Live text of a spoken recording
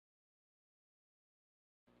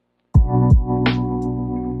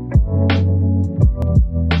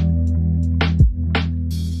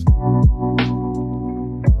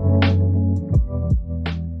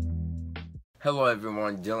Hello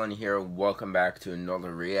everyone, Dylan here. Welcome back to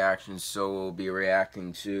another reaction. So we'll be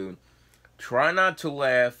reacting to Try Not to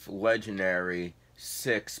Laugh Legendary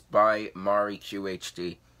 6 by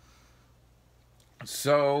MariQHD.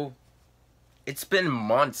 So it's been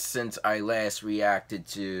months since I last reacted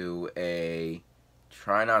to a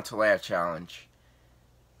Try Not to Laugh challenge.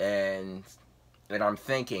 And I'm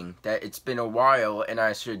thinking that it's been a while and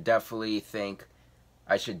I should definitely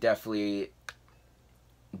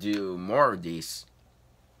do more of these.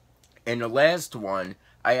 In the last one,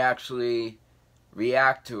 I actually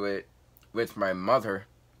react to it with my mother.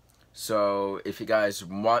 So if you guys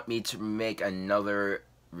want me to make another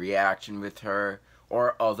reaction with her,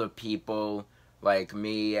 or other people like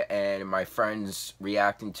me and my friends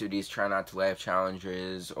reacting to these Try Not to Laugh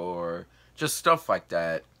challenges, or just stuff like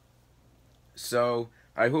that. So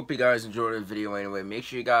I hope you guys enjoyed the video anyway. Make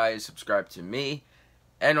sure you guys subscribe to me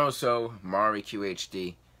and also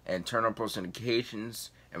MariQHD, and turn on post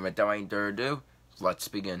notifications. And without any further ado, let's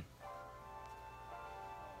begin.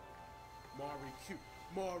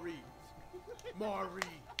 Mari. Bruh,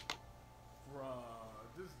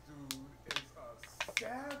 this dude is a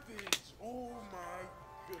savage. Oh my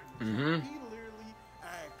goodness. He literally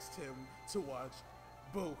asked him to watch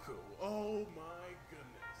Boku. Oh my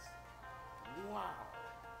goodness. Wow.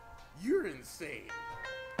 You're insane.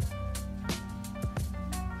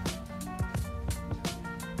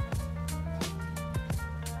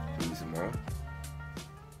 More.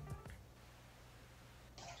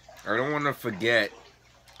 I don't want to forget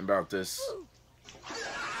about this.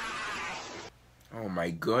 Oh my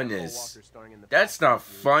goodness. That's not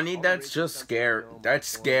funny. That's just scary. That's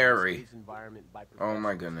scary. Oh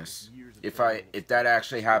my goodness. If that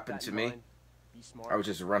actually happened to me, I would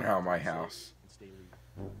just run out of my house.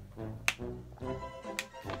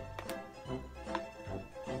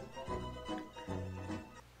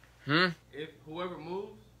 If whoever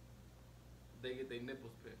moves, they get their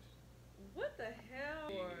nipples pinched. What the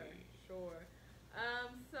hell? Sure.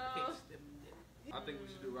 So I think we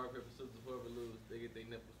should do rock, paper, scissors. Whoever loses, they get their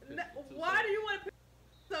nipples pinched. Why do you want to pinch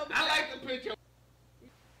somebody? I like to pinch your.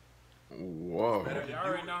 Whoa. You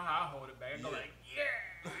already know how I hold it back. I go like,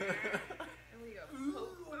 yeah. And we go.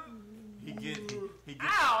 He gets.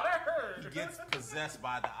 Ow, that hurt. He gets possessed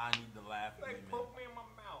by the I need to laugh. Like poke me in my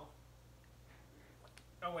mouth.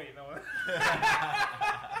 Oh wait, no.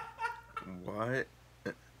 What?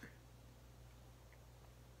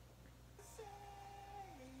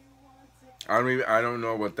 I don't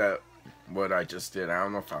know what I just did. I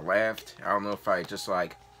don't know if I laughed. I don't know if I just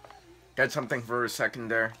like got something for a second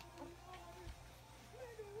there.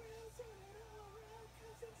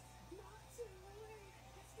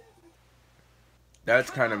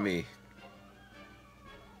 That's kind of me.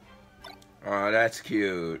 Oh, that's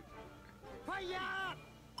cute.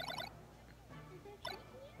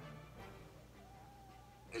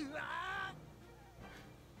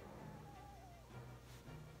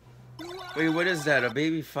 Wait, what is that? A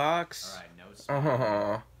baby fox? Alright,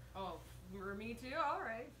 no. Oh. Oh, for me too?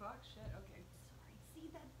 Alright, fuck, shit, okay. Sorry, see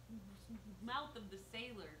that mouth of the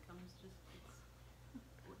sailor comes just,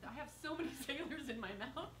 I have so many sailors in my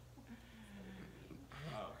mouth.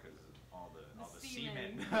 Oh, because all the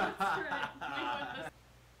semen. That's right.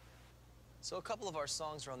 So a couple of our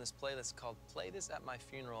songs are on this playlist called Play This at My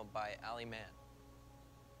Funeral by Ali Mann.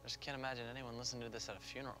 I just can't imagine anyone listening to this at a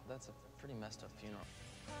funeral. That's a pretty messed up funeral.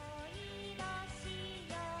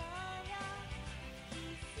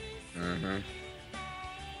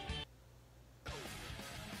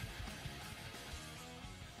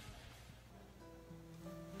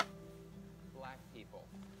 Black people.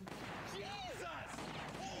 Jesus!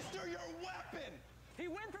 Holster your weapon! He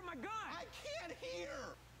went for my gun! I can't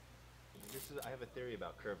hear! I have a theory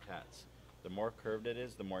about curved hats. The more curved it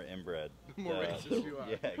is, the more inbred. The more racist you are.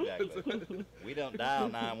 Yeah, exactly. We don't dial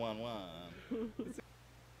 911.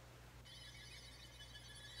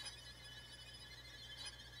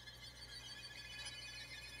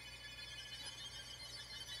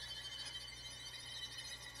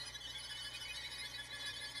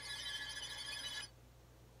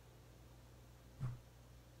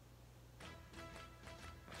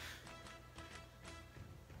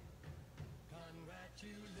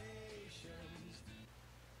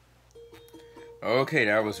 Okay,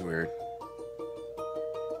 that was weird.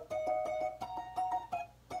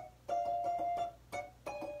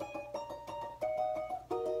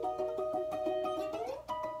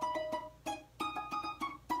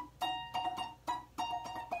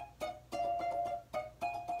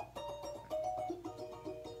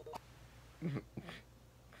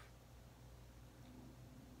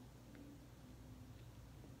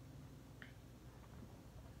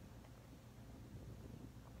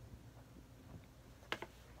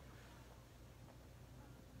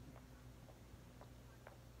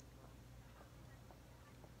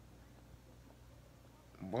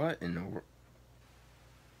 What in the world?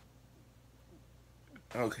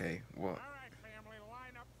 Okay, well. All right, family,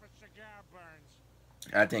 line up for cigar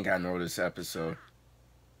burns. I think I know this episode.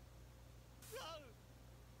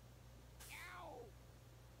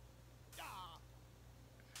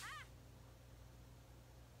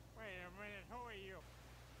 Wait a minute, who are you?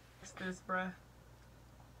 What's this, bruh?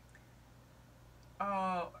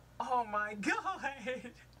 Oh my god!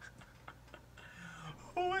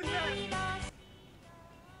 Who was that?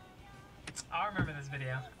 I remember this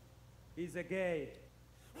video. He's a gay.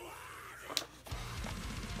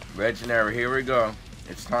 Legendary, here we go.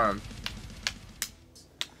 It's time.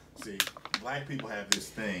 See, black people have this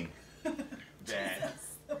thing that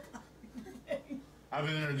I've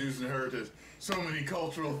been introducing her to so many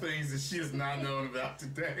cultural things that she has not known about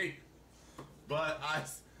today. But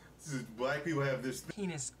black people have this thing.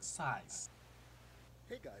 Penis size.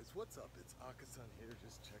 Hey guys, what's up? It's Akasan here.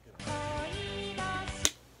 Just check it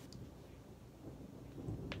out.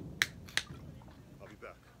 I'll be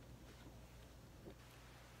back.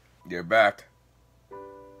 You're back.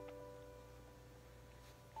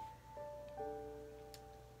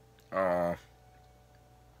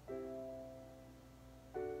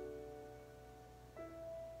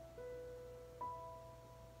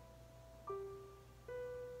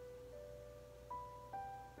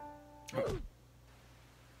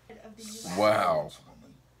 Of the US. Wow.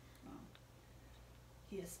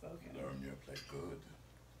 He has spoken. Learn your play good.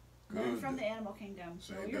 Learn from the animal kingdom.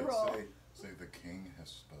 Say, Know your role. say the king has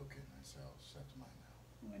spoken. I shall shut my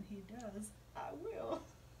mouth. When he does, I will.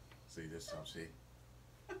 See this? See,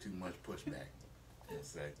 too much pushback. Yes,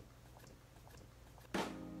 say. And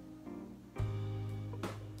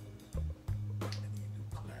you do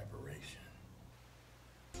collaboration.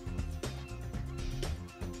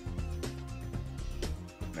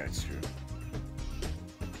 That's true.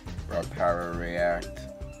 Raw Power React.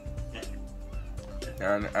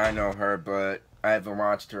 And I know her, but I haven't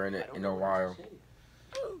watched her in a while.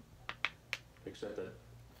 Except that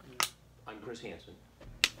I'm Chris Hansen,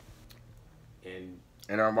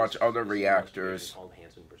 And I watch other reactors called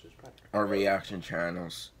Hansen versus Predator. or reaction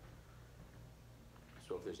channels.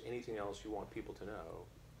 So if there's anything else you want people to know,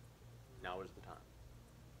 now is the time.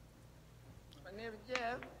 My name is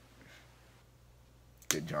Jeff.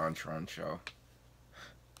 Good John Tron show.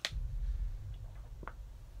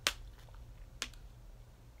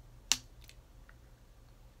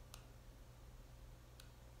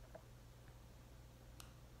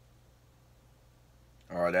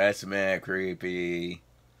 Oh, that's mad creepy.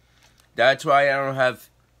 That's why I don't have...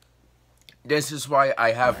 This is why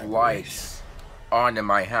I have lights on in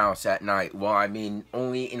my house at night. Well, I mean,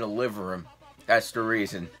 only in the living room. That's the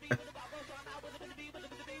reason.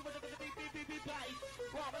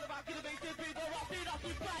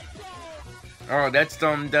 Oh, that's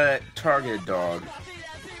the target dog.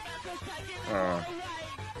 Oh.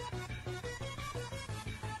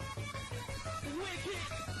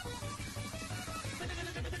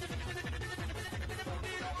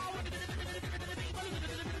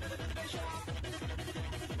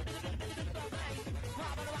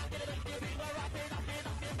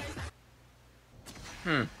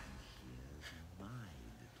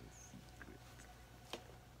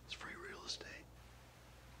 It's free real estate.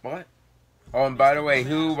 What? Oh, and by the way,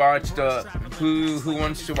 who watched who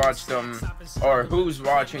wants to watch them, or who's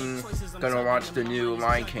gonna watch the new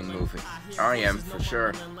Lion King movie? I am, for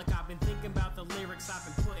sure.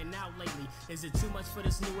 Is it too much for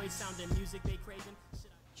this new age sounding music they craving? Do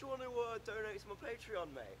you want to donate to my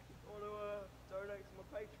Patreon, mate? You want to donate to my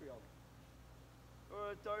Patreon?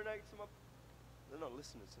 Or donate to my... They're not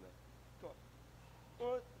listening to me. Come on.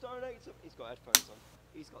 Or donate to... He's got headphones on.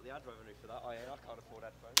 He's got the ad revenue for that. I can't afford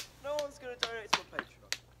headphones. No one's going to donate to my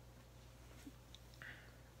Patreon.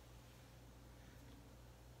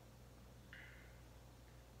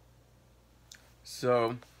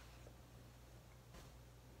 So,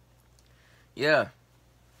 yeah.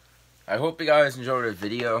 I hope you guys enjoyed the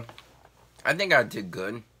video. I think I did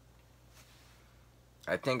good.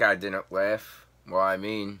 I think I didn't laugh. Well, I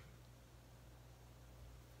mean,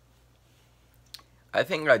 I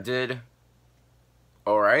think I did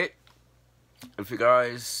alright. If you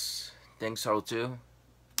guys think so too.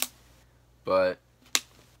 But,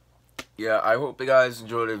 yeah, I hope you guys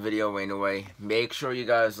enjoyed the video anyway. Make sure you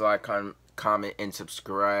guys like, comment, and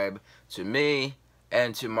subscribe to me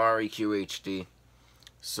and to Mari QHD.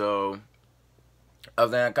 So,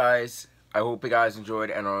 other than that, guys, I hope you guys enjoyed,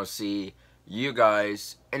 and I'll see you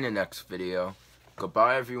guys in the next video.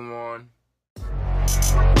 Goodbye, everyone.